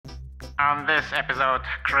On this episode,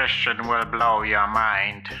 Christian will blow your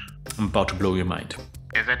mind. I'm about to blow your mind.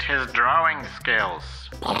 Is it his drawing skills?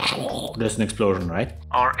 There's an explosion, right?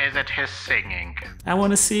 Or is it his singing? I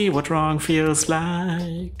want to see what wrong feels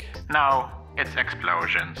like. No, it's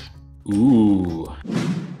explosions. Ooh.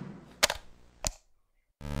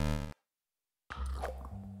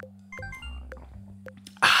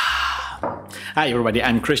 Hi everybody,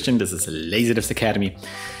 I'm Christian, this is LazyDev's Academy.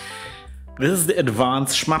 This is the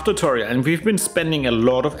Advanced Shmup tutorial, and we've been spending a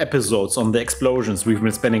lot of episodes on the explosions. We've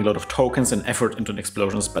been spending a lot of tokens and effort into the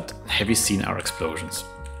explosions, but have you seen our explosions?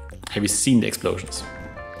 Have you seen the explosions?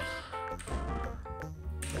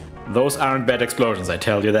 Those aren't bad explosions, I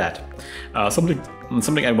tell you that.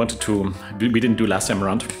 Something I wanted to, we didn't do last time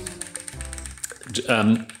around.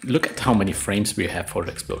 Look at how many frames we have for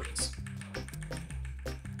the explosions.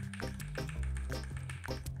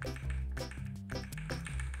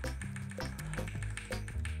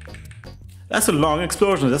 That's a long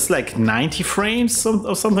explosion. That's like 90 frames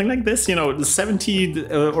or something like this. You know,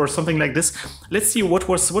 70 or something like this. Let's see what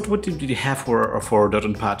did you have for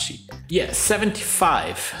Dodonpachi? Yeah,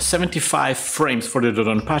 75 frames for the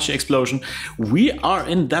Dodonpachi explosion. We are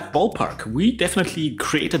in that ballpark. We definitely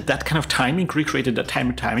created that kind of timing, recreated that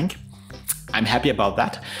timing. I'm happy about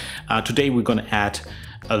that. Today we're gonna add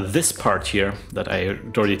this part here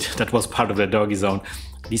that was part of the Doggie Zone.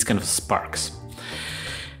 These kind of sparks.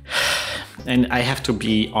 And I have to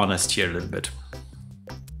be honest here a little bit.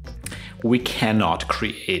 We cannot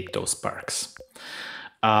create those sparks.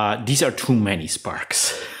 These are too many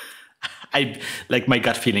sparks. My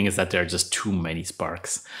gut feeling is that there are just too many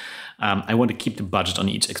sparks. I want to keep the budget on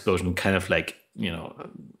each explosion kind of like, you know,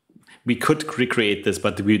 we could recreate this,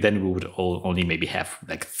 but we would only maybe have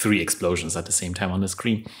like 3 explosions at the same time on the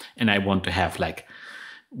screen. And I want to have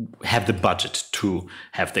the budget to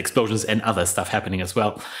have the explosions and other stuff happening as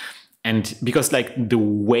well. And because like the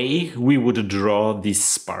way we would draw these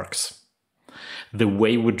sparks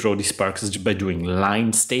is by doing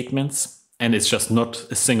line statements. And it's just not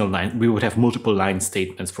a single line. We would have multiple line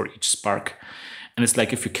statements for each spark. And it's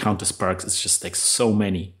like if you count the sparks, it's just like so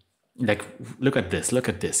many. Like, look at this.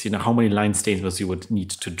 You know, how many line statements you would need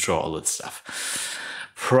to draw all this stuff.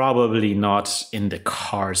 Probably not in the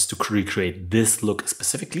cars to recreate this look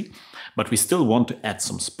specifically. But we still want to add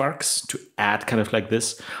some sparks to add kind of like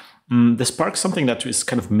this. The spark is something that is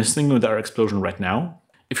kind of missing with our explosion right now.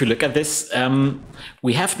 If you look at this,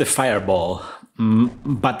 we have the fireball,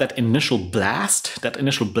 but that initial blast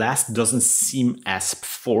doesn't seem as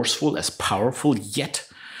forceful, as powerful yet.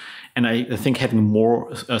 And I think having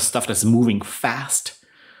more stuff that's moving fast,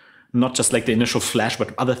 not just like the initial flash,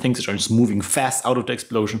 but other things that are just moving fast out of the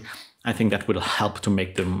explosion, I think that will help to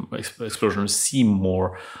make the explosion seem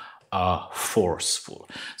more forceful.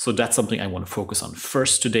 So that's something I want to focus on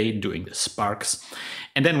first today, doing the sparks.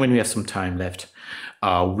 And then when we have some time left,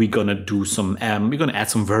 we're gonna add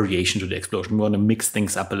some variation to the explosion. We want to mix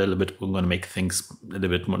things up a little bit. We're gonna make things a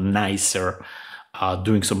little bit more nicer,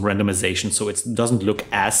 doing some randomization so it doesn't look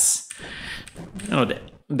as, you know,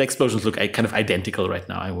 the explosions look kind of identical right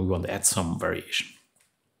now, and we want to add some variation.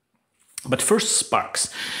 But first,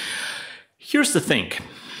 sparks. Here's the thing.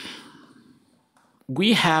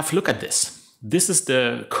 We have, look at this. This is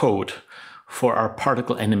the code for our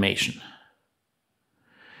particle animation.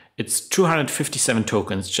 It's 257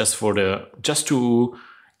 tokens just to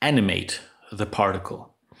animate the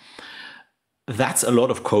particle. That's a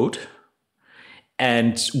lot of code.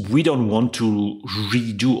 And we don't want to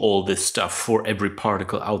redo all this stuff for every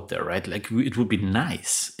particle out there, right? Like, it would be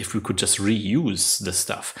nice if we could just reuse the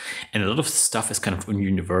stuff. And a lot of stuff is kind of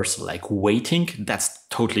universal, like weighting, that's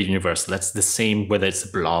totally universal. That's the same whether it's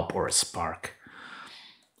a blob or a spark.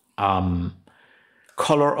 Color,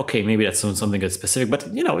 okay, maybe that's something that's specific,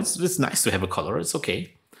 but you know, it's nice to have a color, it's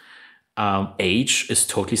okay. Age is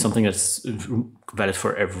totally something that's valid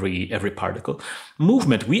for every particle.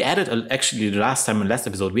 Movement, we added, actually the last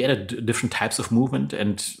episode, we added different types of movement,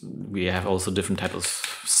 and we have also different types of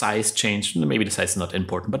size change. Maybe the size is not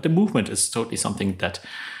important, but the movement is totally something that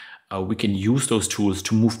we can use those tools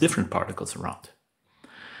to move different particles around.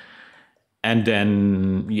 And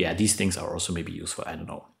then, yeah, these things are also maybe useful. I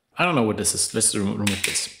don't know what this is. Let's remove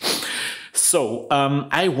this. So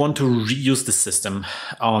I want to reuse the system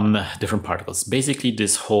on different particles. Basically,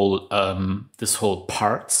 this whole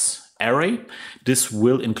parts array, this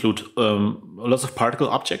will include lots of particle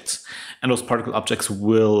objects, and those particle objects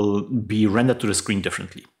will be rendered to the screen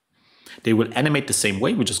differently. They will animate the same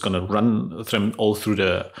way. We're just going to run them all through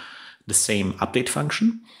the same update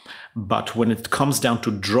function. But when it comes down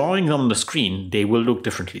to drawing them on the screen, they will look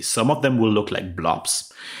differently. Some of them will look like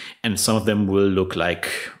blobs, and some of them will look like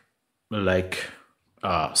like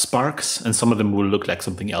sparks, and some of them will look like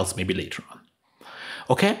something else maybe later on.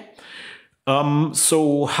 Okay,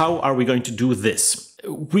 so how are we going to do this?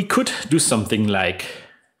 We could do something like,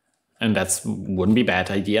 and that's wouldn't be a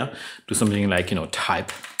bad idea, do something like, you know,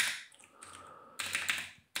 type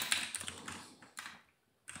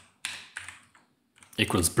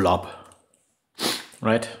equals blob,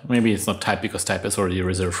 right? Maybe it's not type because type is already a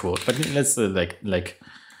reserved word, but let's like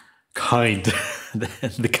kind,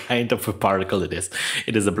 the kind of a particle it is.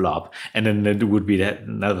 It is a blob, and then it would be that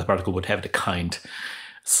another particle would have the kind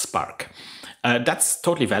spark. That's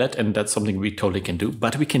totally valid, and that's something we totally can do,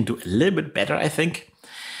 but we can do a little bit better, I think.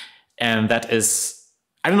 And that is,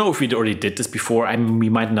 I don't know if we already did this before. We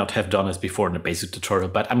might not have done this before in the basic tutorial,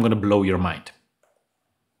 but I'm going to blow your mind.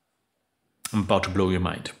 I'm about to blow your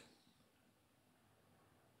mind.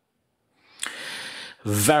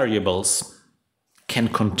 Variables can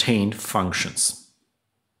contain functions.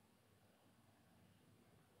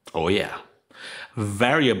 Oh yeah,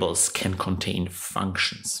 variables can contain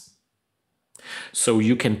functions. So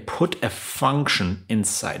you can put a function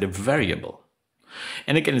inside a variable.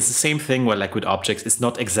 And again, it's the same thing where, like with objects, it's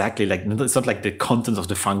not exactly like, it's not like the content of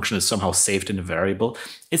the function is somehow saved in a variable.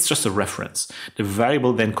 It's just a reference. The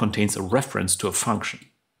variable then contains a reference to a function.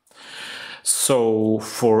 So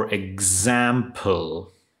for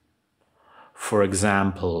example,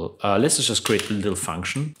 let's just create a little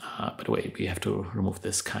function. By the way, we have to remove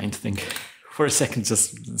this kind thing for a second,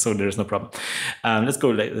 just so there's no problem. Let's go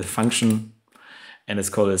like the function, and let's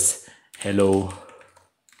call this hello,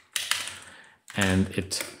 and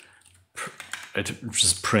it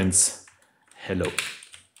just prints hello.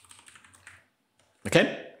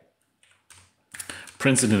 Okay?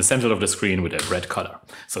 Prints it in the center of the screen with a red color,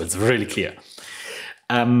 so it's really clear.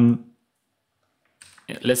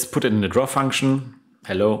 Let's put it in the draw function,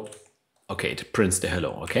 hello. Okay, it prints the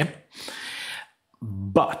hello, okay?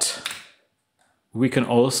 But we can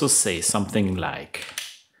also say something like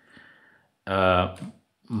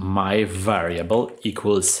my variable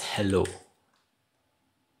equals hello.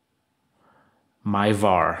 My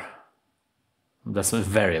var, that's a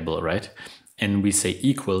variable, right? And we say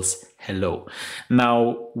equals hello.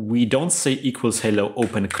 Now, we don't say equals hello,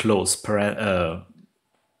 open, close, parentheses.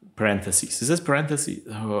 Is this parentheses?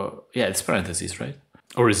 Yeah, it's parentheses, right?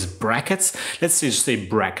 Or is it brackets? Let's just say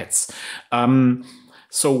brackets.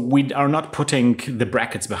 So we are not putting the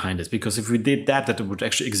brackets behind it, because if we did that, that would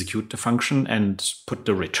actually execute the function and put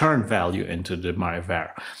the return value into the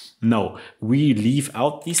var. No, we leave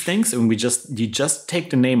out these things, and you just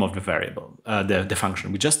take the name of the variable, the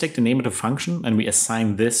function. We just take the name of the function and we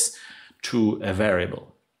assign this to a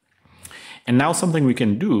variable. And now something we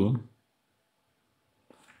can do,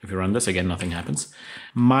 if you run this again, nothing happens.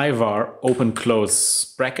 My var open close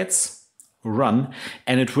brackets run,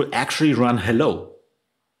 and it will actually run hello.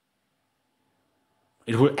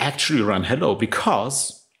 It will actually run hello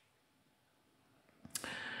because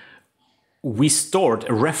we stored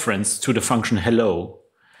a reference to the function hello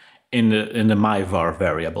in the my var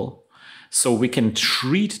variable, so we can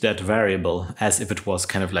treat that variable as if it was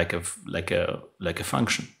kind of like a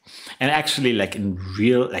function. And actually, like in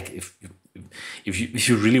real, like if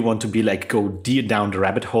you really want to be like go deep down the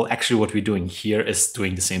rabbit hole, actually what we're doing here is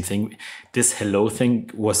doing the same thing. This hello thing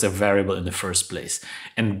was a variable in the first place,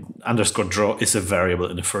 and underscore draw is a variable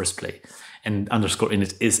in the first place, and underscore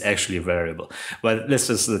init is actually a variable. But let's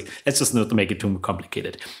just not make it too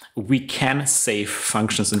complicated. We can save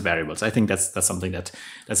functions and variables. I think that's something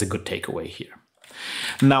that's a good takeaway here.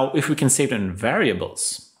 Now, if we can save them in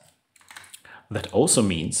variables, that also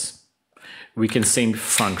means we can save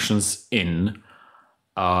functions in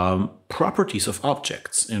properties of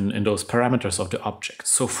objects, in those parameters of the object.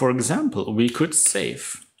 So for example, we could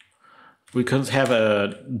have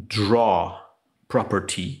a draw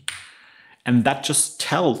property, and that just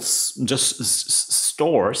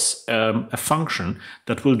stores a function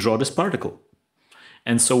that will draw this particle.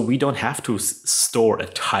 And so we don't have to store a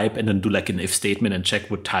type and then do like an if statement and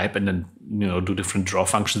check what type and then, you know, do different draw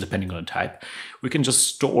functions depending on the type. We can just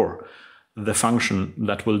store the function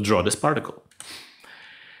that will draw this particle.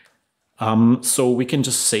 So we can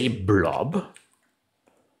just say blob,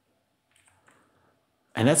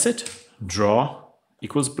 and that's it. Draw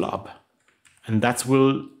equals blob, and that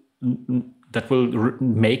will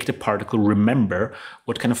make the particle remember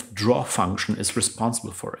what kind of draw function is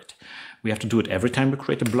responsible for it. We have to do it every time we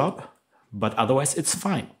create a blob, but otherwise it's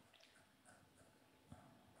fine.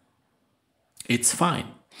 It's fine.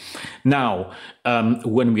 Now,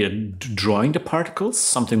 when we are drawing the particles,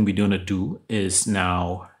 something we're going to do is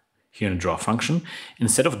now here in the draw function,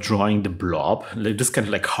 instead of drawing the blob, this kind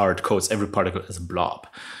of like hard codes every particle as a blob.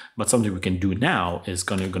 But something we can do now is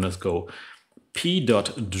gonna go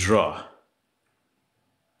p.draw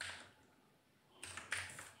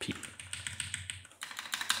p.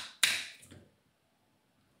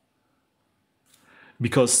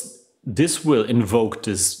 Because this will invoke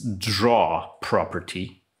this draw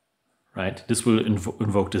property, right? This will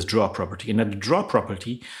invoke this draw property, and that the draw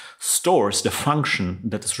property stores the function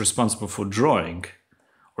that is responsible for drawing,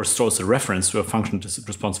 or stores a reference to a function that is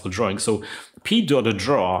responsible for drawing. So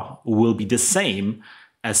p.draw will be the same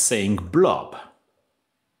as saying blob,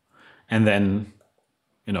 and then,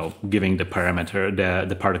 you know, giving the parameter,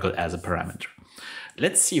 the particle as a parameter.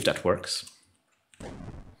 Let's see if that works.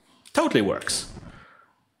 Totally works.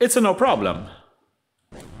 It's a no problem.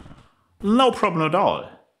 No problem at all.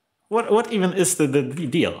 What even is the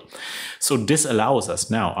deal? So this allows us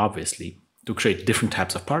now, obviously, to create different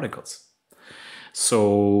types of particles.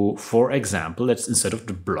 So, for example, let's, instead of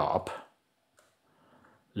the blob,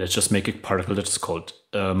 let's just make a particle that is called,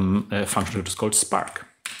 a function that is called spark.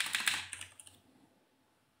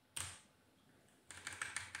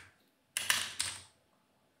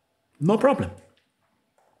 No problem.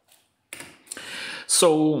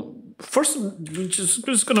 So first, we're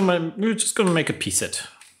just gonna make a p-set.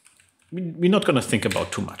 We're not gonna think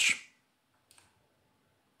about too much.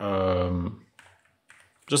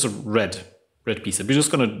 Just a red p-set. We're just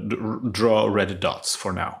gonna draw red dots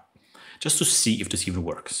for now, just to see if this even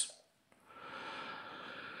works.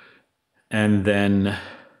 And then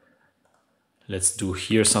let's do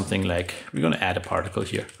here something like, we're gonna add a particle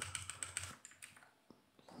here.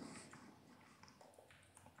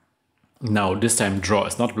 Now this time draw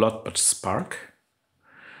is not blob but spark.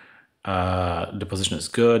 The position is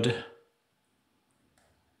good.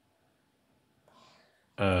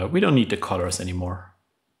 We don't need the colors anymore.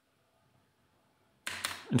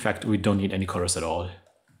 In fact, we don't need any colors at all.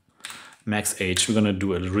 Max H, we're gonna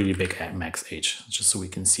do a really big max H just so we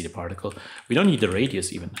can see the particle. We don't need the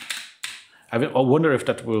radius even. I wonder if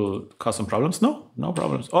that will cause some problems. No, no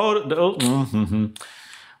problems.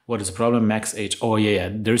 What is the problem? Max H. Oh yeah,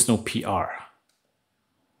 there is no PR.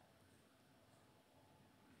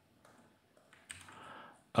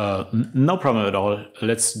 No problem at all.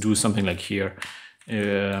 Let's do something like here.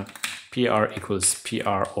 PR equals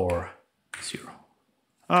PR or 0.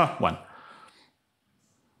 1.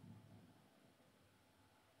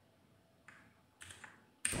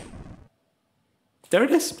 There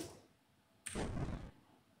it is.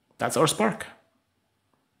 That's our spark.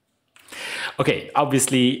 Okay,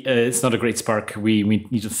 obviously it's not a great spark. We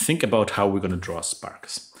need to think about how we're going to draw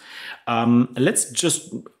sparks. Let's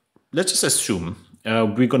just assume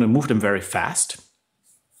we're going to move them very fast.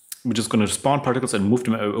 We're just going to spawn particles and move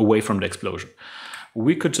them away from the explosion.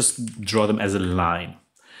 We could just draw them as a line.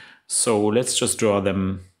 So let's just draw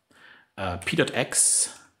them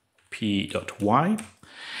p.x, p.y.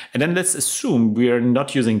 And then let's assume we are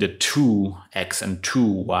not using the 2x and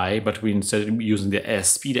 2y, but we're instead using the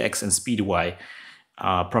speed x and speed y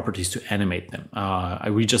properties to animate them.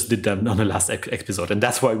 We just did them on the last episode, and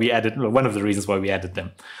that's why we added, one of the reasons why we added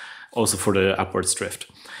them, also for the upwards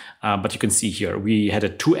drift. But you can see here, we had a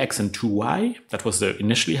 2x and 2y. That was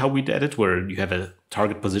initially how we did it, where you have a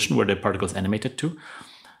target position where the particles animated to.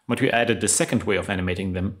 But we added the second way of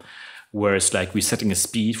animating them, where it's like we're setting a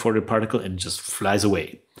speed for the particle and it just flies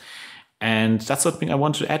away. And that's something I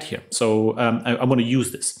want to add here. So I want to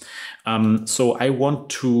use this. So I want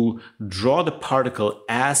to draw the particle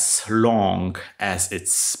as long as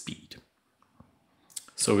its speed.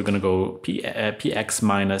 So we're going to go px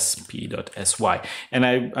minus p.sy. And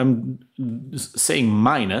I'm saying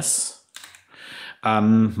minus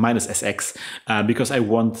sx because I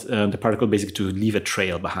want the particle basically to leave a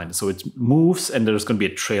trail behind. So it moves and there's going to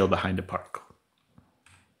be a trail behind the particle.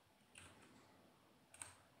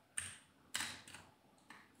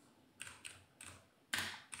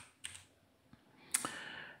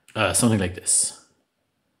 Something like this,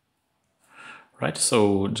 right?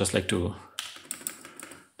 So just like to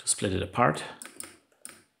split it apart.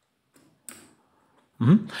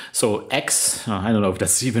 So x, I don't know if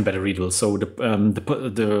that's even better readable. So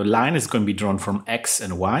the line is going to be drawn from x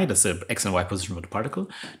and y, that's the x and y position of the particle,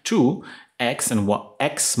 to x and y,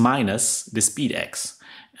 x minus the speed x,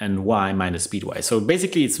 and y minus speed y. So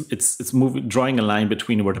basically, it's drawing a line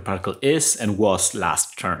between where the particle is and was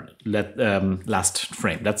last last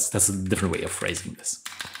frame. That's a different way of phrasing this.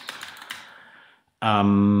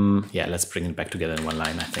 Yeah, let's bring it back together in one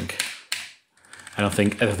line. I think. I don't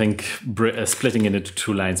think splitting it into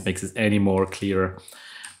two lines makes it any more clearer.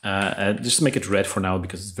 Just make it red for now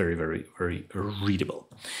because it's very, very, very readable.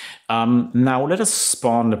 Now let us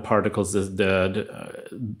spawn the particles.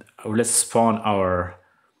 Let's spawn our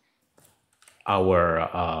our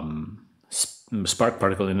spark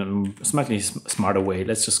particle in a slightly smarter way.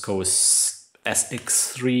 Let's just go with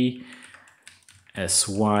SX3,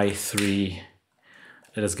 SY3.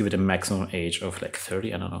 Let us give it a maximum age of like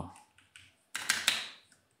 30, I don't know.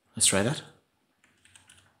 Let's try that.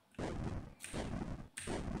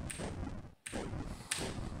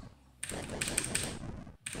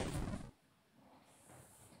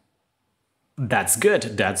 That's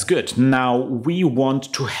good, that's good. Now we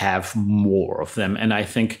want to have more of them, and I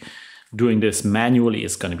think doing this manually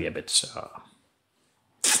is going to be a bit,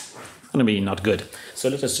 going to be not good. So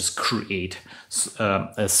let us just create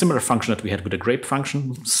a similar function that we had with the grape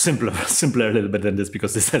function, simpler a little bit than this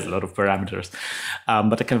because this has a lot of parameters,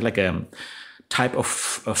 but a kind of like a type of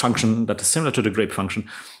function that is similar to the grape function,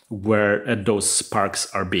 where those sparks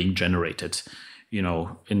are being generated, you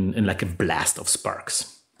know, in like a blast of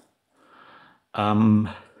sparks. So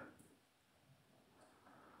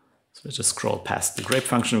let's just scroll past the grape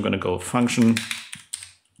function. We're going to go function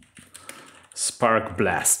spark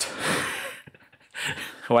blast.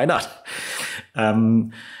 Why not?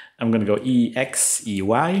 I'm going to go EX,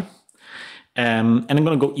 EY, and I'm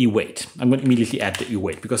going to go E-weight. I'm going to immediately add the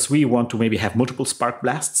E-weight because we want to maybe have multiple spark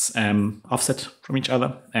blasts offset from each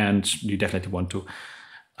other, and you definitely want to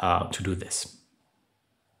do this.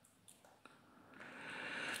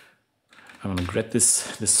 I'm going to get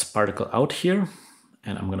this particle out here,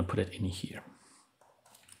 and I'm going to put it in here.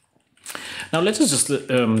 Now let's just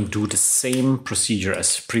do the same procedure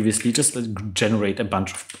as previously, just generate a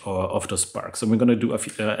bunch of those sparks. So we're going to do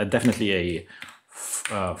definitely a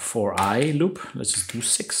for I loop. Let's just do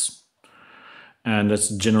 6. And let's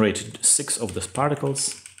generate 6 of those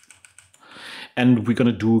particles. And we're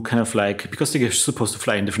going to do kind of like, because they're supposed to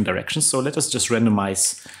fly in different directions, so let us just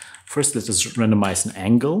randomize. First, let us randomize an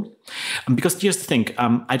angle. Because here's the thing,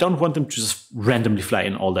 I don't want them to just randomly fly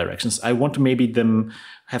in all directions. I want to maybe them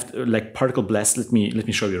have like particle blasts. Let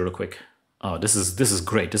me show you real quick. Oh, this is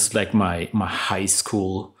great. This is like my high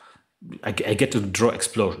school. I get to draw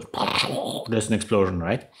explosion. There's an explosion,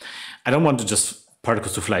 right? I don't want to just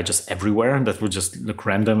particles to fly just everywhere. That would just look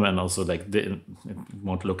random, and also like it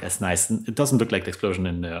won't look as nice. It doesn't look like the explosion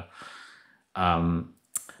in the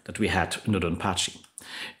that we had in the Donpachi.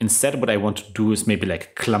 Instead, what I want to do is maybe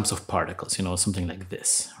like clumps of particles, you know, something like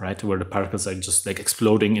this, right? Where the particles are just like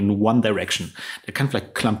exploding in one direction. They're kind of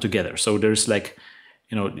like clumped together. So there's like,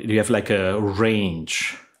 you know, you have like a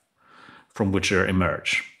range from which they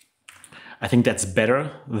emerge. I think that's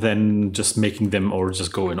better than just making them or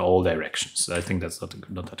just go in all directions. I think that's not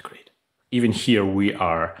that great. Even here we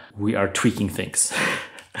are tweaking things.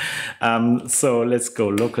 So let's go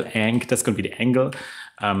local ang. That's going to be the angle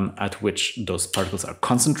at which those particles are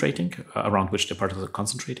concentrating, around which the particles are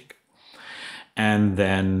concentrating. And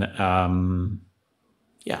then,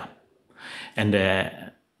 yeah. And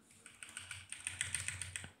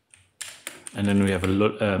then we have a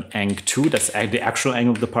ang2. That's the actual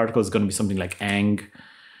angle of the particle is going to be something like ang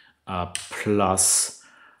plus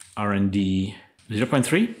RND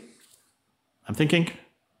 0.3. I'm thinking,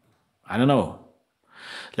 I don't know.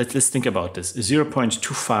 Let's think about this.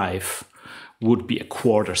 0.25 would be a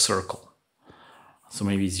quarter circle. So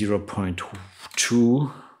maybe 0.2,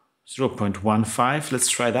 0.15. Let's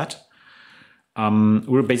try that.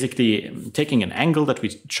 We're basically taking an angle that we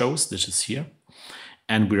chose, this is here,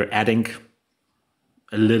 and we're adding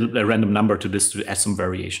a random number to this to add some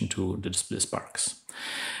variation to the display sparks.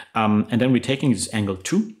 And then we're taking this angle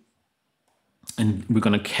 2, and we're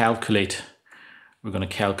going to calculate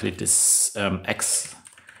this x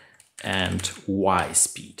and y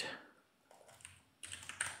speed.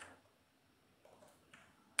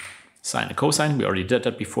 Sine and cosine, we already did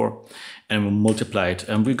that before, and we'll multiply it.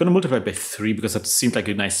 And we're going to multiply it by 3 because that seemed like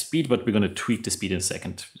a nice speed, but we're going to tweak the speed in a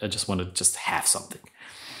second. I just want to have something.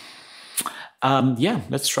 Yeah,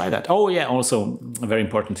 let's try that. Oh yeah, also very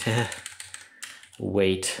important.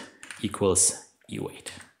 Weight equals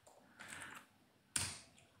E-weight.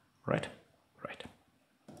 Right.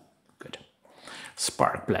 Good.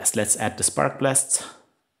 Spark blast. Let's add the spark blasts.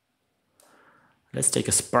 Let's take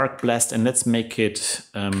a spark blast and let's make it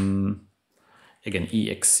again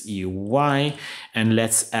EX EY, and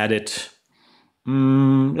let's add it.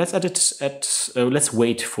 Let's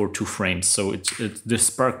wait for 2 frames. So the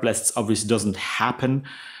spark blast obviously doesn't happen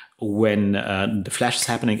when the flash is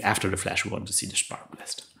happening. After the flash, we want to see the spark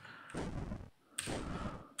blast.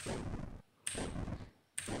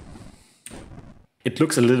 It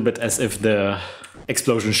looks a little bit as if the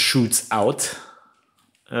explosion shoots out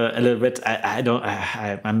a little bit.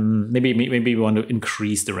 Maybe we want to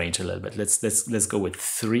increase the range a little bit. Let's go with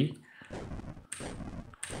 3.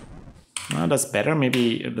 That's better.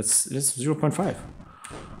 Maybe that's 0.5.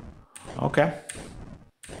 Okay.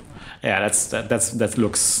 Yeah, that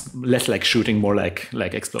looks less like shooting, more like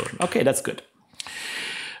explosion. Okay, that's good.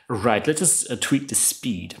 Right, let's just tweak the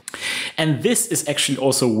speed. And this is actually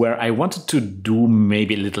also where I wanted to do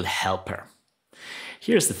maybe a little helper.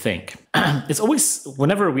 Here's the thing. It's always,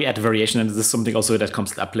 whenever we add variation, and this is something also that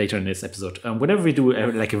comes up later in this episode, whenever we do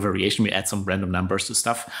like a variation, we add some random numbers to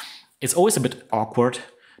stuff, it's always a bit awkward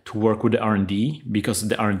to work with the R&D, because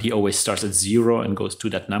the R&D always starts at 0 and goes to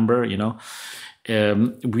that number, you know.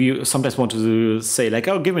 We sometimes want to say like,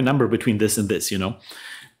 oh, give me a number between this and this, you know.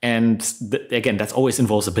 And again, that always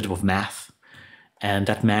involves a bit of math. And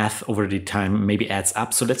that math over the time maybe adds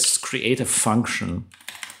up. So let's just create a function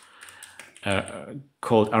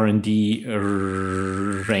called R&D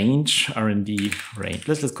range. R&D range.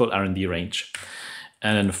 Let's call it R&D range.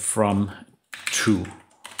 And then from 2.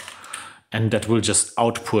 And that will just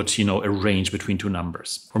output, you know, a range between two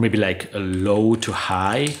numbers. Or maybe like a low to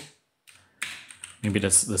high. Maybe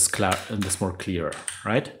that's more clearer,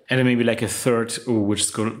 right? And then maybe like a third, which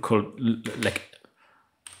is called like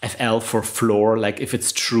FL for floor. Like if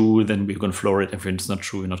it's true, then we're going to floor it. If it's not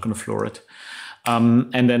true, we're not going to floor it.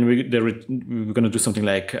 And then we're going to do something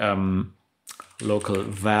like local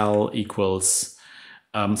val equals.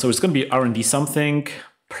 So it's going to be R&D something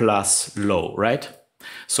plus low, right?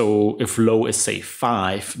 So if low is say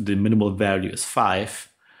 5, the minimal value is 5.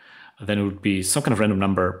 Then it would be some kind of random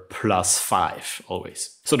number plus 5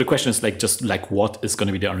 always. So the question is like just like what is going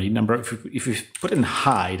to be the R&D number? If we put in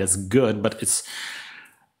high, that's good, but it's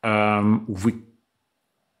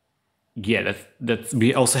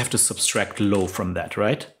we also have to subtract low from that,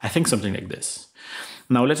 right? I think something like this.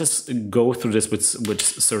 Now let us go through this with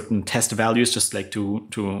certain test values, just like to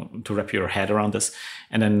wrap your head around this,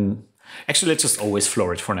 and then actually let's just always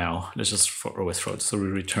floor it for now. Let's just always floor it. So we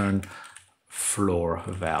return floor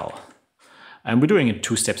val. And we're doing it in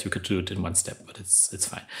 2 steps. We could do it in 1 step, but it's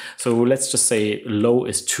fine. So let's just say low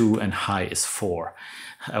is 2 and high is 4.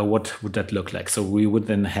 What would that look like? So we would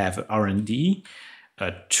then have R&D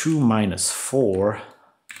 2 minus 4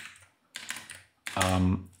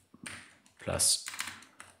 plus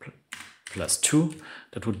 2.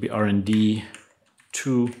 That would be R&D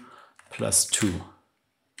 2 plus 2.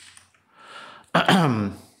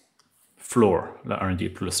 Floor, R&D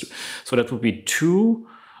plus 2. So that would be 2.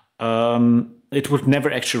 It would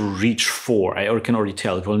never actually reach 4. I can already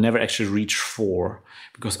tell it will never actually reach 4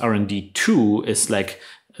 because R&D 2 is like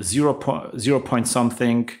 0 point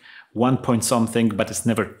something, 1 point something, but it's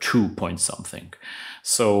never 2 point something.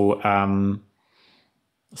 So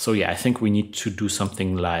yeah, I think we need to do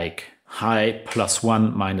something like high plus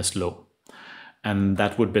 1 minus low. And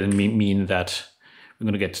that would then mean that we're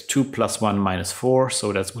going to get 2 plus 1 minus 4.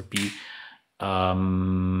 So that would be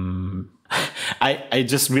I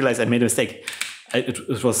just realized I made a mistake.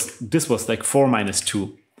 This was like 4 minus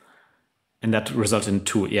 2. And that resulted in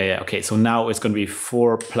 2. Yeah, okay. So now it's going to be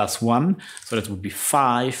 4 plus 1. So that would be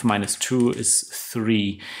 5 minus 2 is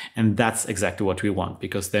 3. And that's exactly what we want,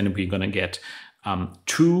 because then we're going to get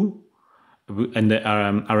 2. And the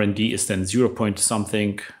R&D is then 0 point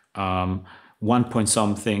something, 1 point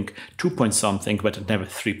something, 2 point something, but never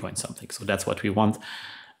 3 point something. So that's what we want.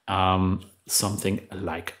 Something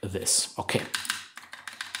like this. Okay.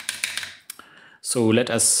 So let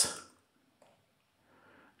us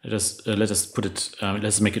put it.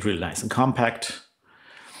 Let's make it really nice and compact.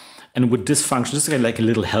 And with this function, this is like a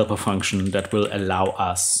little helper function that will allow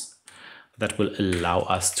us to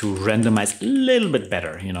randomize a little bit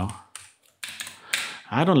better. You know.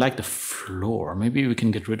 I don't like the floor. Maybe we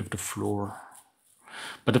can get rid of the floor.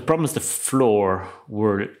 But the problem is the floor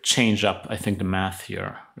will change up, I think, the math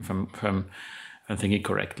here, if I'm thinking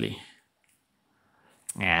correctly.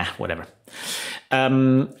 Yeah, whatever.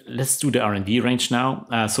 Let's do the R&D range now.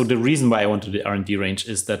 So the reason why I want to do the R&D range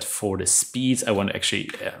is that for the speeds, I want to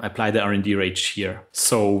actually apply the R&D range here.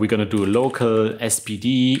 So we're going to do local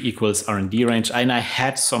SPD equals R&D range. And I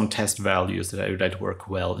had some test values that work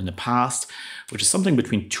well in the past, which is something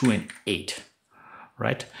between 2 and 8,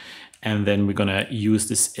 right? And then we're going to use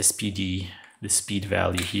this SPD, the speed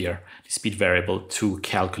value here, the speed variable, to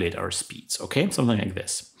calculate our speeds, okay? Something like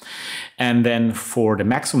this. And then for the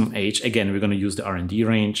maximum age, again, we're going to use the R&D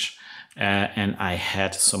range. And I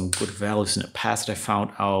had some good values in the past that I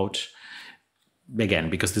found out. Again,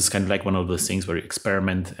 because this is kind of like one of those things where you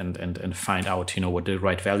experiment and find out, you know, what the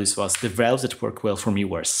right values was. The values that worked well for me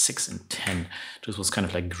were 6 and 10. This was kind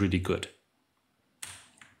of like really good.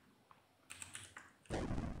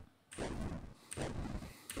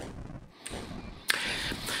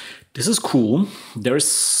 This is cool. There's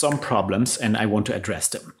some problems and I want to address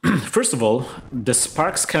them. First of all, the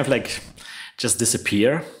sparks kind of like just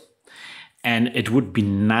disappear. And it would be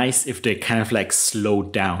nice if they kind of like slow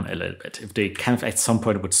down a little bit. If they kind of at some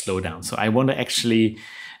point would slow down. So I want to actually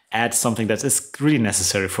add something that is really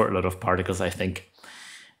necessary for a lot of particles, I think.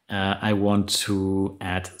 I want to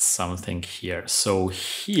add something here. So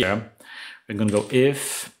here we're going to go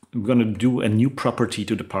if, we're going to do a new property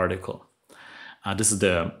to the particle. This is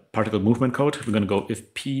the particle movement code. We're going to go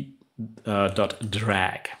if p dot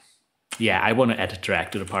drag. Yeah, I want to add a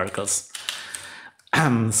drag to the particles.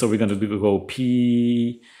 So we're going to go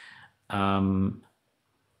p dot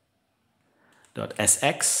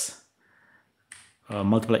sx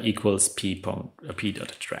multiply equals p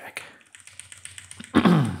dot drag.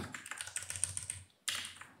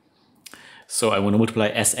 So I want to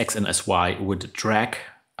multiply sx and sy with the drag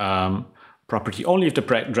property only if the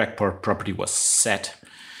drag property was set.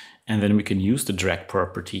 And then we can use the drag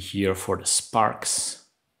property here for the sparks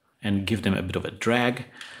and give them a bit of a drag.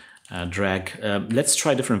 Let's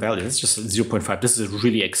try different values. It's just 0.5. This is a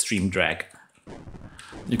really extreme drag.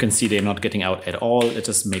 You can see they're not getting out at all. Let's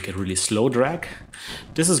just make a really slow drag.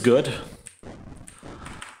 This is good.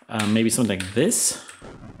 Maybe something like this.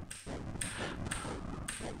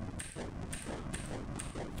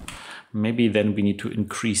 Maybe then we need to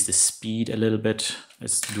increase the speed a little bit.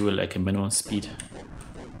 Let's do like a minimum speed.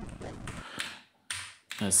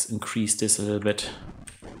 Let's increase this a little bit.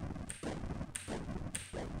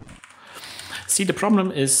 See, the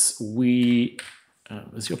problem is we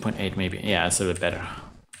 0.8 maybe. Yeah, it's a bit better.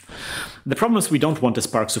 The problem is we don't want the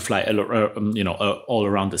sparks to fly, all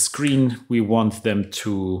around the screen. We want them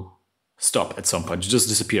to stop at some point, just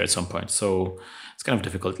disappear at some point. So it's kind of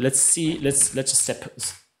difficult. Let's see. Let's just step.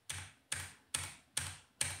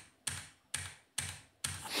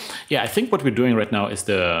 Yeah, I think what we're doing right now is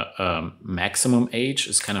the maximum age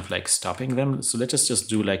is kind of like stopping them. So let's just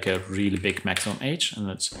do like a really big maximum age, and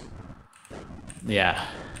let's. Yeah,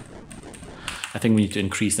 I think we need to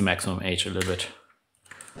increase the maximum age a little bit.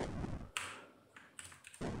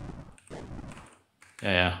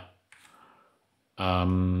 Yeah.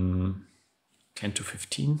 10 to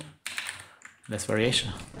 15. Less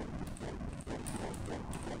variation.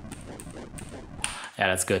 Yeah,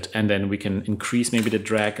 that's good. And then we can increase maybe the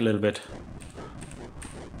drag a little bit.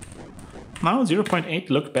 Now 0.8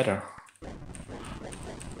 look better.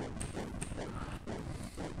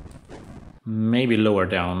 Maybe lower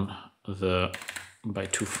down by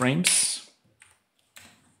 2 frames.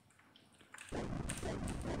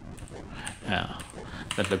 Yeah,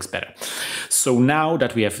 that looks better. So now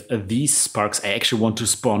that we have these sparks, I actually want to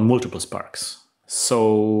spawn multiple sparks.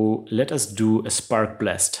 So let us do a spark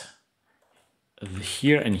blast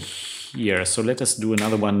here and here. So let us do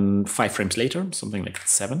another one 5 frames later, something like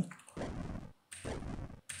 7.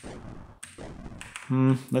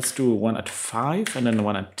 Let's do one at 5 and then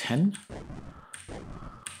one at 10.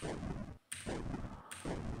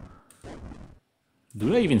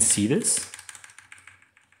 Do I even see this?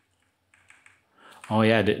 Oh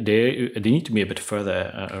yeah, they need to be a bit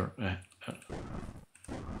further.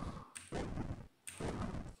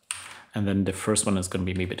 And then the first one is going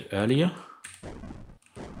to be a bit earlier.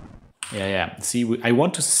 Yeah. See, I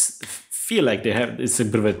want to feel like it's a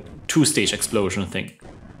bit of a 2-stage explosion thing.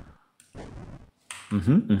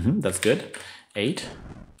 That's good. 8.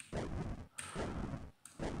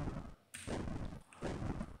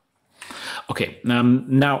 Okay,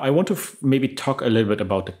 now I want to maybe talk a little bit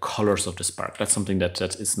about the colors of the spark. That's something that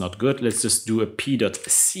is not good. Let's just do a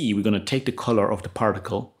p.c. We're going to take the color of the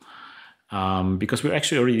particle because we're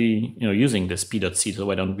actually already using this p.c. So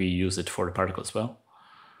why don't we use it for the particle as well,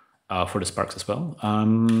 for the sparks as well?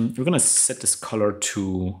 We're going to set this color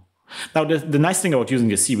to. Now the nice thing about using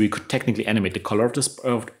the C, we could technically animate the color of the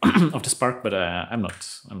spark, but I'm not.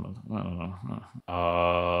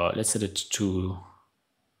 Let's set it to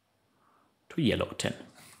yellow 10.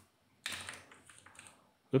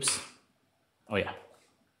 Oops. Oh yeah.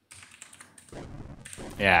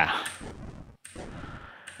 Yeah.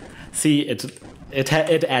 See, it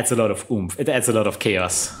adds a lot of oomph. It adds a lot of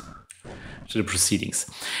chaos to the proceedings.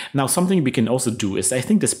 Now, something we can also do is, I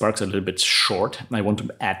think the sparks are a little bit short. I want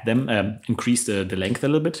to add them, increase the length a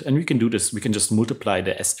little bit, and we can do this. We can just multiply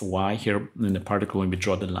the sy here in the particle when we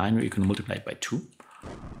draw the line, where you can multiply it by 2.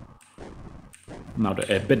 Now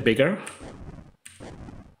they're a bit bigger,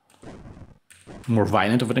 more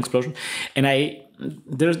violent of an explosion, and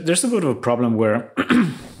there's a bit of a problem where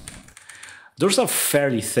those are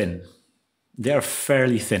fairly thin. They are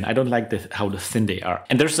fairly thin. I don't like how thin they are.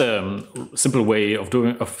 And there's a simple way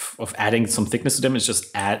of adding some thickness to them. Is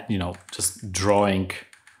just just drawing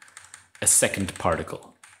a second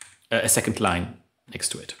particle, a second line next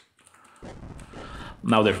to it.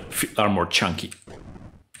 Now they are more chunky.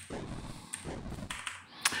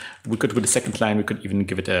 We could, with the second line, we could even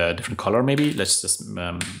give it a different color maybe. Let's just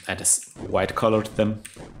add a white color to them.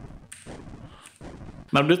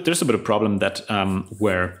 Now there's a bit of a problem that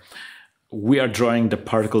where we are drawing the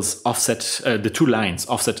particles offset, the two lines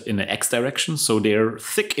offset in the x direction. So they're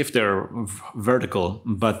thick if they're vertical,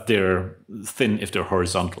 but they're thin if they're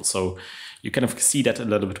horizontal. So you kind of see that a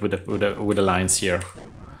little bit with the lines here,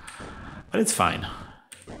 but it's fine.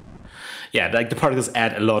 Yeah, like the particles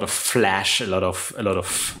add a lot of flash, a lot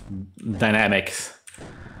of dynamic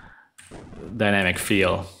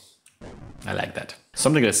feel. I like that.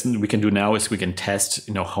 Something that we can do now is we can test,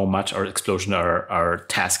 how much our explosions are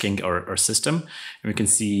tasking our system, and we can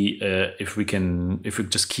see if we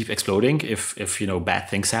just keep exploding, if bad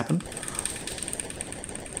things happen.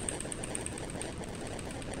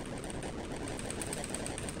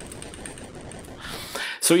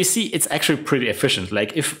 So you see, it's actually pretty efficient.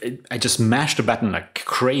 Like if I just mash the button like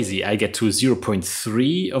crazy, I get to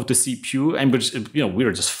 0.3 of the CPU, and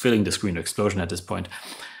we're just filling the screen with explosion at this point.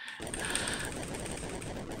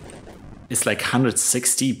 It's like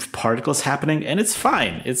 160 particles happening, and it's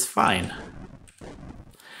fine. It's fine.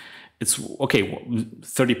 It's okay.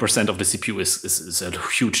 30% of the CPU is a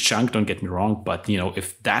huge chunk. Don't get me wrong, but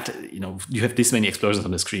if that you have this many explosions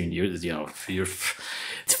on the screen, it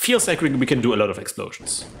feels like we can do a lot of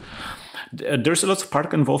explosions. There's a lot of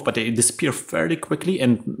particles involved, but they disappear fairly quickly,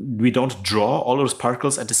 and we don't draw all those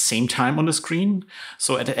particles at the same time on the screen.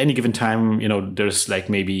 So at any given time, there's like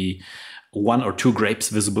maybe 1 or 2 grapes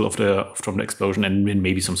visible from the explosion, and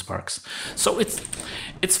maybe some sparks. So it's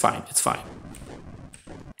fine. It's fine.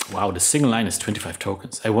 Wow, the single line is 25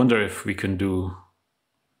 tokens. I wonder if we can do,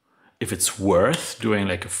 if it's worth doing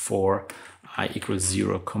like a for I equals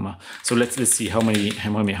 0, so let's see how many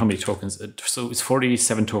tokens. So it's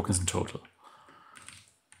 47 tokens in total.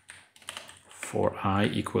 For I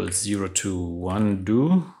equals 0 to 1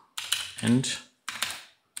 do, and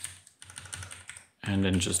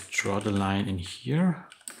then just draw the line in here.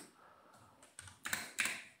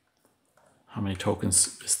 How many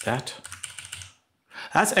tokens is that?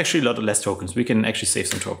 That's actually a lot less tokens. We can actually save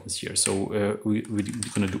some tokens here. So we're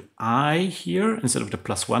going to do I here instead of the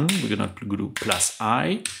 +1. We're going to do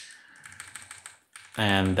 +I.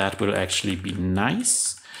 And that will actually be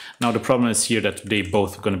nice. Now the problem is here that they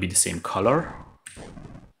both are going to be the same color.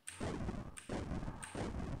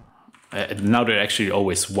 Now they're actually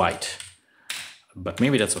always white. But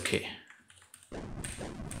maybe that's okay.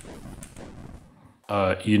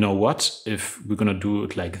 You know what? If we're going to do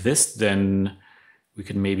it like this, then we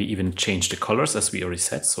can maybe even change the colors as we already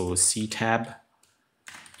said. So C tab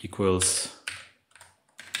equals,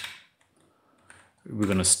 we're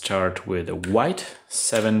going to start with a white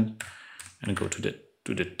 7 and go to the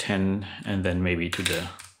 10 and then maybe to the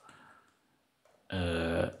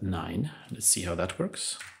 9. Let's see how that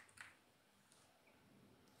works.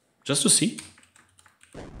 Just to see.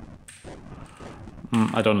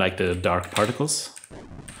 I don't like the dark particles,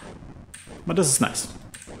 but this is nice.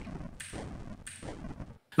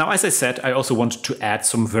 Now, as I said, I also wanted to add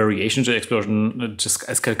some variation to the explosion, just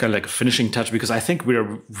as kind of like a finishing touch, because I think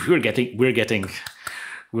we're getting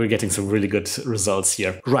some really good results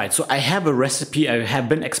here. Right, so I have a recipe I have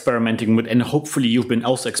been experimenting with, and hopefully you've been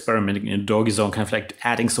also experimenting in Doggie Zone, kind of like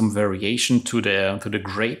adding some variation to the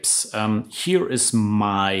grapes. Here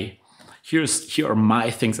are my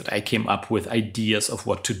things that I came up with, ideas of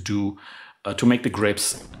what to do to make the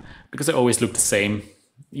grapes, because they always look the same.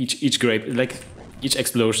 Each grape, like each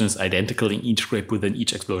explosion is identical, and each grape within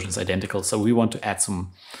each explosion is identical. So we want to add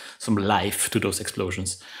some life to those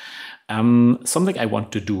explosions. Something I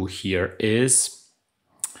want to do here is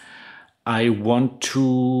I want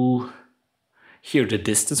to, here the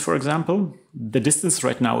distance, for example. The distance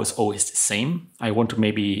right now is always the same. I want to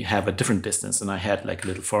maybe have a different distance, and I had like a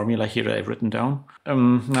little formula here that I've written down.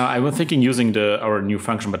 Now I was thinking using our new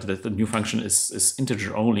function, but the new function is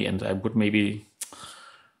integer only, and I would maybe.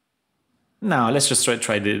 Now let's just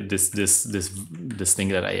try this thing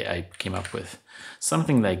that I came up with.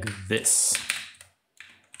 Something like this.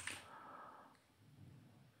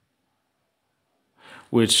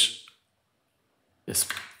 Which is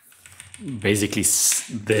basically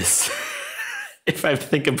this, if I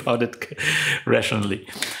think about it rationally.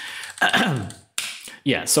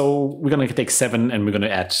 Yeah, so we're going to take 7 and we're going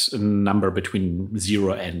to add a number between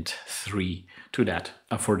 0 and 3 to that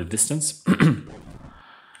for the distance.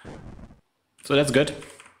 So that's good.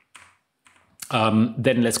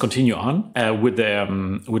 Then let's continue on with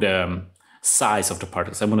the size of the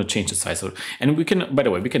particles. I want to change the size of it. And we can, by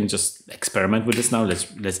the way, we can just experiment with this now.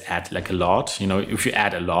 Let's add like a lot. You know, if you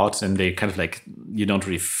add a lot, then they kind of like, you don't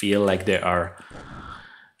really feel like there are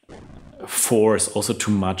 4 is also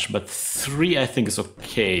too much, but 3 I think is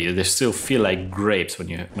okay. They still feel like grapes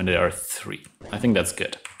when there are 3. I think that's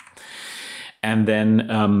good. And then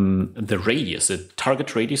the radius, the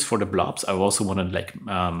target radius for the blobs, I also want to like,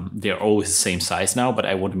 they're always the same size now, but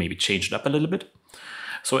I want to maybe change it up a little bit.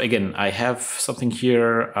 So again, I have something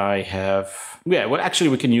here. I have, yeah, well,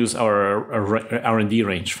 actually we can use our R&D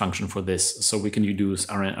range function for this. So we can use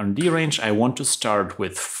our R&D range. I want to start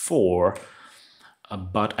with 4,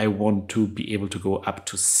 but I want to be able to go up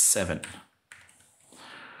to 7,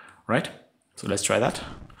 right? So let's try that.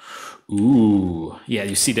 Ooh, yeah,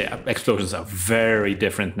 you see the explosions are very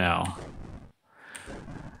different now.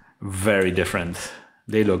 Very different.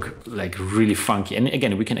 They look like really funky. And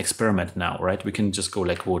again, we can experiment now, right? We can just go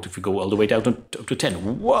like, what if we go all the way down to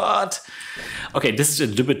 10? What? Okay, this is a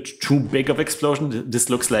little bit too big of explosion. This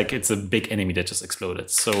looks like it's a big enemy that just exploded.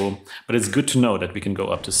 So, but it's good to know that we can go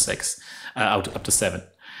up to 6, up to 7.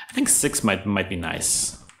 I think 6 might be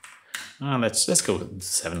nice. Let's go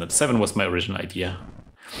 7. 7 was my original idea.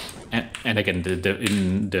 And again,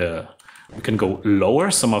 we can go lower.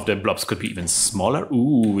 Some of the blobs could be even smaller.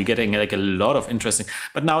 Ooh, we're getting like a lot of interesting.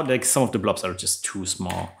 But now like some of the blobs are just too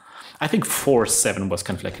small. I think 4, 7 was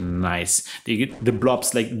kind of like nice. The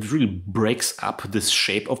blobs like really breaks up this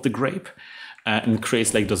shape of the grape and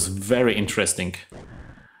creates like those very interesting,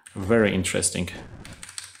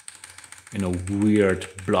 you know, weird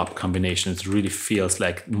blob combinations. It really feels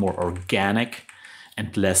like more organic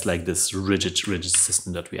and less like this rigid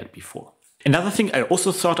system that we had before. Another thing I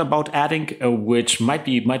also thought about adding, which might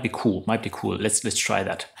be cool. Let's try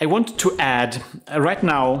that. I want to add right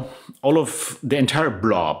now all of the entire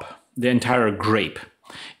blob, the entire grape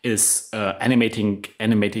is animating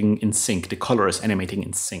in sync. The color is animating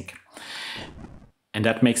in sync, and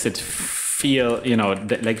that makes it feel, you know,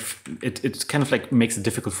 like it kind of like makes it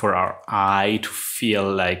difficult for our eye to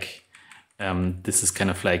feel like this is kind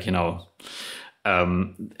of like, you know, a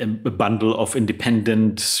bundle of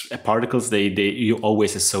independent particles. You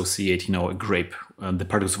always associate, you know, a grape, the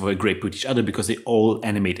particles of a grape with each other because they all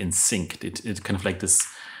animate in sync. It's kind of like this,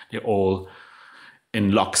 they're all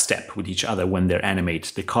in lockstep with each other when they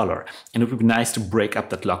animate the color. And it would be nice to break up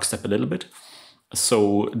that lockstep a little bit.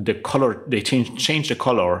 So the color, they change the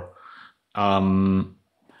color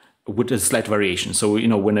with a slight variation. So, you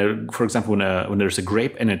know, for example, when there's a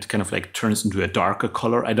grape and it kind of like turns into a darker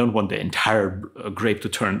color, I don't want the entire grape to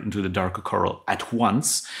turn into the darker color at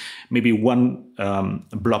once. Maybe one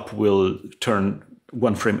blob will turn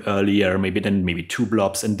 1 frame earlier, maybe 2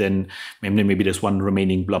 blobs, and then maybe there's 1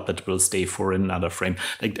 remaining blob that will stay for another frame.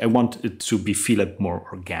 Like I want it to feel like more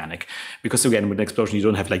organic, because again, with an explosion, you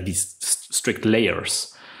don't have like these strict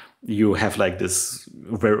layers. You have like this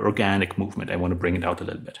very organic movement. I want to bring it out a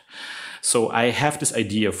little bit. So I have this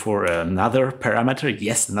idea for another parameter.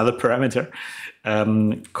 Yes, another parameter.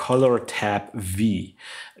 Color tab V,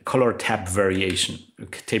 color tab variation,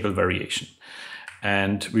 table variation.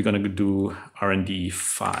 And we're going to do R&D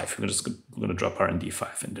 5. We're going to drop R&D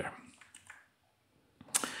 5 in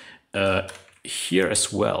there. Here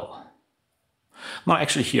as well. No,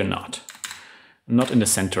 actually here not. Not in the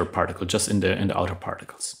center particle, just in the outer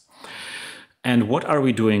particles. And what are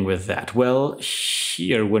we doing with that? Well,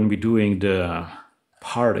 here when we're doing the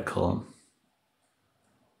particle,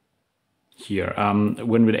 here,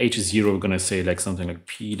 when with h is 0, we're going to say like something like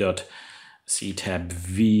p dot c tab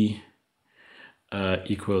v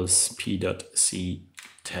equals p dot c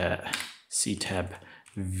tab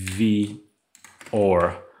v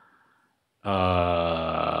or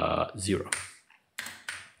 0.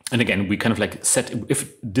 And again, we kind of like set,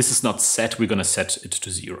 if this is not set, we're going to set it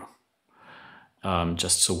to 0.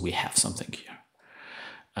 Just so we have something here.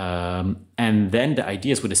 And then the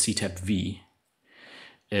ideas with the c tab v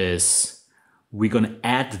is we're going to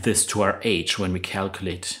add this to our h when we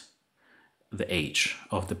calculate the h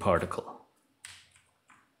of the particle.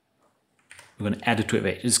 We're going to add it to a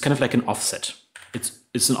h. It's kind of like an offset.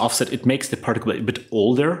 It's an offset. It makes the particle a bit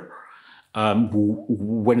older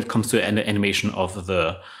when it comes to an animation of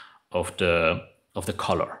the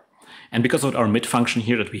color. And because of our mid function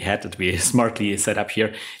here that we smartly set up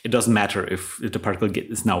here, it doesn't matter if the particle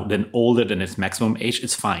is now then older than its maximum age.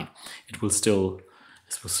 It's fine. It will still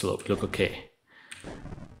look okay.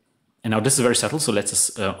 And now this is very subtle. So let's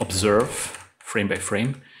just observe frame by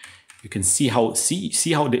frame. You can see how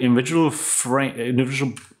the individual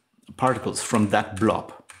particles from that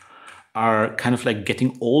blob are kind of like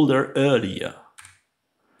getting older earlier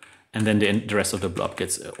And then the rest of the blob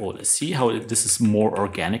gets older. See how this is more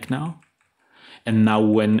organic now? And now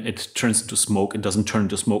when it turns into smoke, it doesn't turn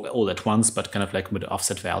into smoke all at once, but kind of like with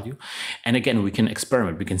offset value. And again, we can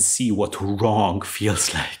experiment. We can see what wrong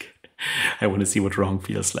feels like. I want to see what wrong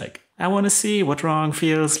feels like. I want to see what wrong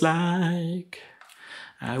feels like.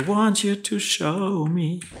 I want you to show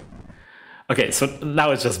me. Okay, so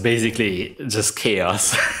now it's just basically just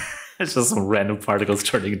chaos. It's just some random particles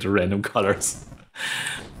turning into random colors.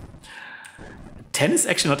 10 is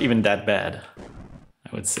actually not even that bad,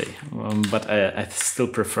 I would say. But I still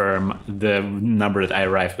prefer the number that I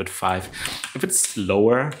arrived with, 5. If it's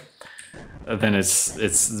lower, then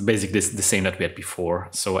it's basically the same that we had before.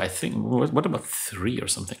 So I think, what about 3 or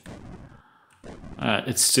something?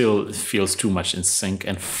 It still feels too much in sync,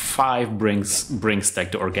 and 5 brings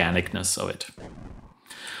like the organicness of it.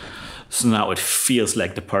 So now it feels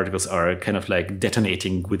like the particles are kind of like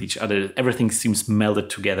detonating with each other. Everything seems melded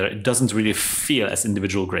together. It doesn't really feel as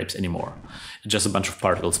individual grapes anymore. It's just a bunch of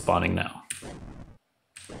particles spawning now,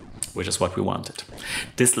 which is what we wanted.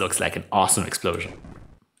 This looks like an awesome explosion.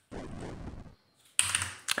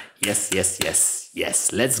 Yes, yes, yes,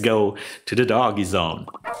 yes. Let's go to the Doggie Zone.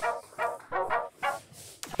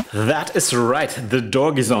 That is right, the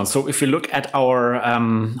Doggie Zone. So if you look at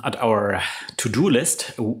our to-do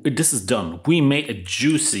list, this is done. We made a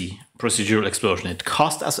juicy procedural explosion. It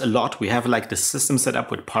cost us a lot. We have like the system set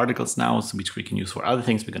up with particles now, which we can use for other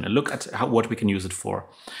things. We're going to look at what we can use it for.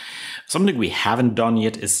 Something we haven't done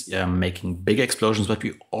yet is making big explosions, but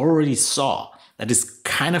we already saw that it's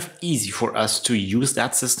kind of easy for us to use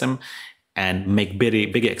that system and make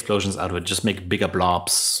bigger explosions out of it, just make bigger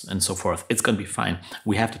blobs and so forth. It's going to be fine.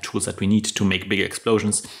 We have the tools that we need to make bigger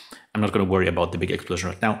explosions. I'm not going to worry about the big explosion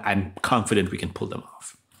right now. I'm confident we can pull them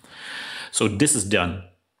off. So this is done.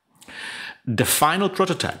 The final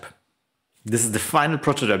prototype. This is the final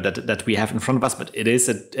prototype that we have in front of us, but it is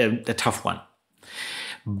a tough one.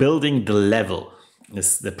 Building the level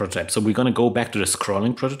is the prototype. So we're going to go back to the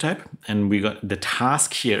scrolling prototype, and the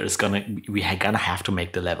task here is we're gonna have to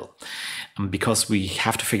make the level, because we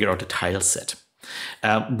have to figure out the tile set.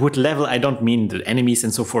 With level, I don't mean the enemies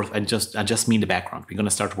and so forth. I just mean the background. We're going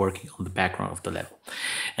to start working on the background of the level.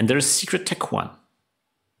 And there's Secret Tech 1.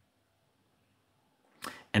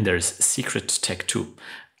 And there's Secret Tech 2.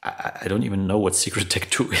 I don't even know what Secret Tech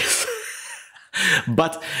 2 is.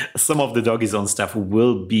 But some of the Doggie Zone stuff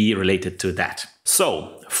will be related to that.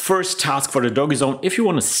 So, first task for the Doggie Zone, if you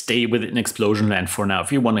want to stay within Explosion Land for now,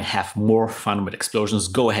 if you want to have more fun with explosions,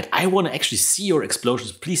 go ahead. I want to actually see your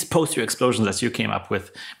explosions. Please post your explosions as you came up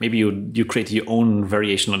with. Maybe you create your own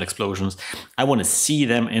variation on explosions. I want to see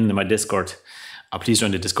them in my Discord. Please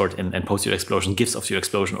join the Discord and post your explosion, gifs of your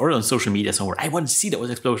explosion, or on social media somewhere. I want to see those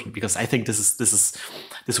explosions because I think this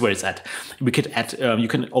is where it's at. We could add. You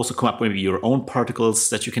can also come up with maybe your own particles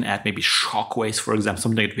that you can add. Maybe shockwaves, for example,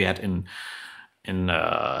 something that we had in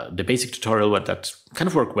the basic tutorial, but that kind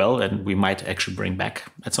of worked well, and we might actually bring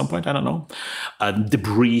back at some point. I don't know.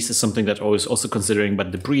 Debris is something that I was also considering,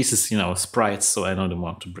 but debris is sprites, so I don't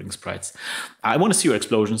want to bring sprites. I want to see your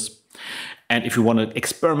explosions. And if you want to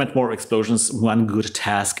experiment more explosions, one good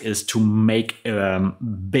task is to make a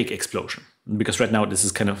big explosion. Because right now this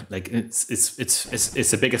is kind of like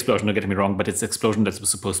it's a big explosion. Don't get me wrong, but it's an explosion that's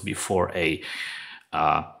supposed to be for a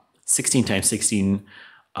 16x16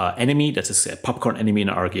 enemy. That's a popcorn enemy in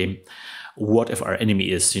our game. What if our enemy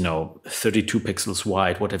is 32 pixels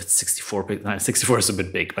wide? What if it's 64 pixels? 64 is a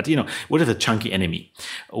bit big, but what if a chunky enemy?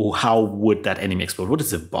 Or how would that enemy explode? What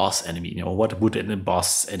is a boss enemy? What would a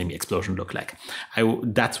boss enemy explosion look like?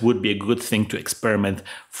 That would be a good thing to experiment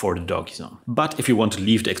for the Doggie Zone. But if you want to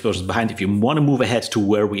leave the explosions behind, if you want to move ahead to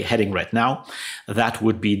where we're heading right now, that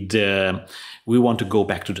would be we want to go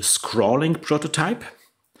back to the scrolling prototype.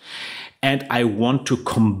 And I want to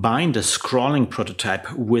combine the scrolling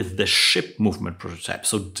prototype with the ship movement prototype.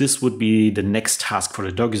 So this would be the next task for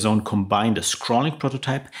the Doggie Zone, combine the scrolling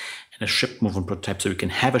prototype and a ship movement prototype so we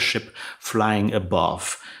can have a ship flying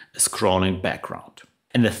above a scrolling background.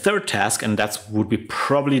 And the third task, and that would be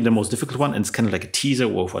probably the most difficult one, and it's kind of like a teaser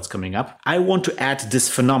of what's coming up. I want to add this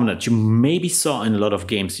phenomenon that you maybe saw in a lot of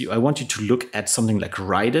games. I want you to look at something like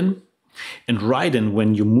Raiden. In Raiden,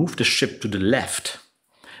 when you move the ship to the left,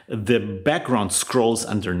 the background scrolls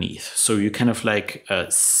underneath. So you kind of like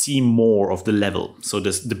see more of the level. So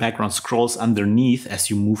the background scrolls underneath as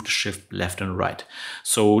you move the ship left and right.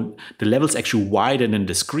 So the levels actually widen in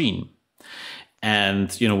the screen.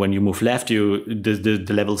 And when you move left, the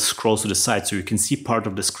level scrolls to the side. So you can see part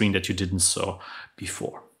of the screen that you didn't saw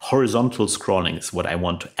before. Horizontal scrolling is what I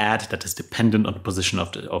want to add. That is dependent on the position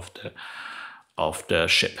of of the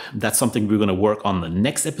ship. That's something we're going to work on the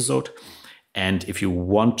next episode. And if you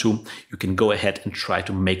want to, you can go ahead and try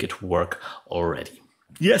to make it work already.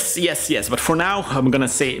 Yes. But for now, I'm going to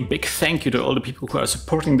say a big thank you to all the people who are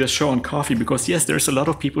supporting this show on Ko-fi, because yes, there's a lot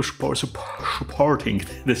of people supporting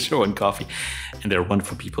this show on Ko-fi, and they're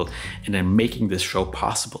wonderful people, and they're making this show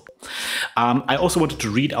possible. I also wanted to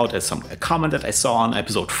read out a comment that I saw on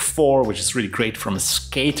episode 4, which is really great, from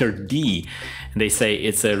Skater D. And they say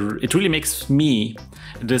it really makes me,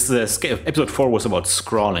 episode 4 was about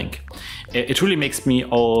scrolling. It really makes me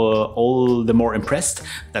all the more impressed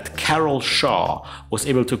that Carol Shaw was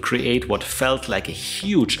able to create what felt like a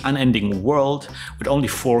huge unending world with only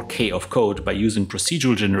 4K of code by using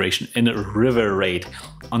procedural generation in a river raid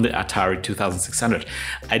on the Atari 2600.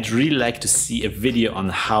 I'd really like to see a video on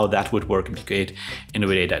how that would work in Pico-8 in a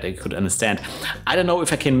way that I could understand. I don't know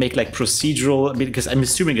if I can make like procedural, because I'm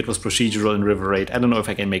assuming it was procedural in river raid. I don't know if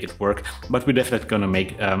I can make it work, but we're definitely gonna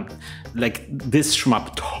make like this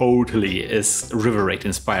shmup totally is River Raid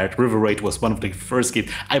inspired. River Raid was one of the first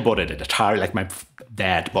games I bought it at Atari. Like my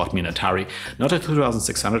dad bought me an Atari, not a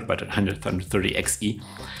 2600 but a 130 XE,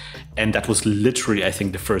 and that was literally, I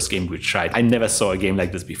think, the first game we tried. I never saw a game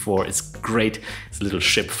like this before. It's great. It's a little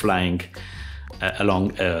ship flying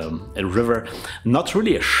along a river. Not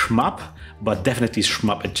really a shmup, but definitely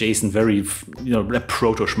shmup adjacent. Very, a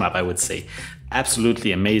proto shmup, I would say.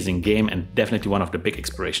 Absolutely amazing game, and definitely one of the big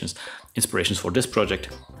inspirations for this project.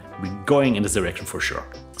 We're going in this direction for sure.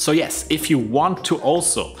 So yes, if you want to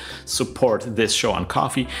also support this show on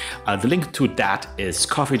Ko-fi, the link to that is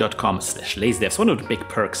ko-fi.com/lazydev. So one of the big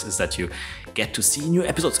perks is that you get to see new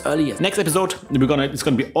episodes earlier. Next episode, it's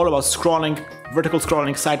gonna be all about scrolling, vertical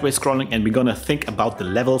scrolling, sideways scrolling, and we're gonna think about the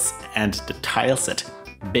levels and the tile set.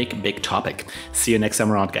 Big topic. See you next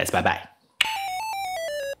time around, guys. Bye bye.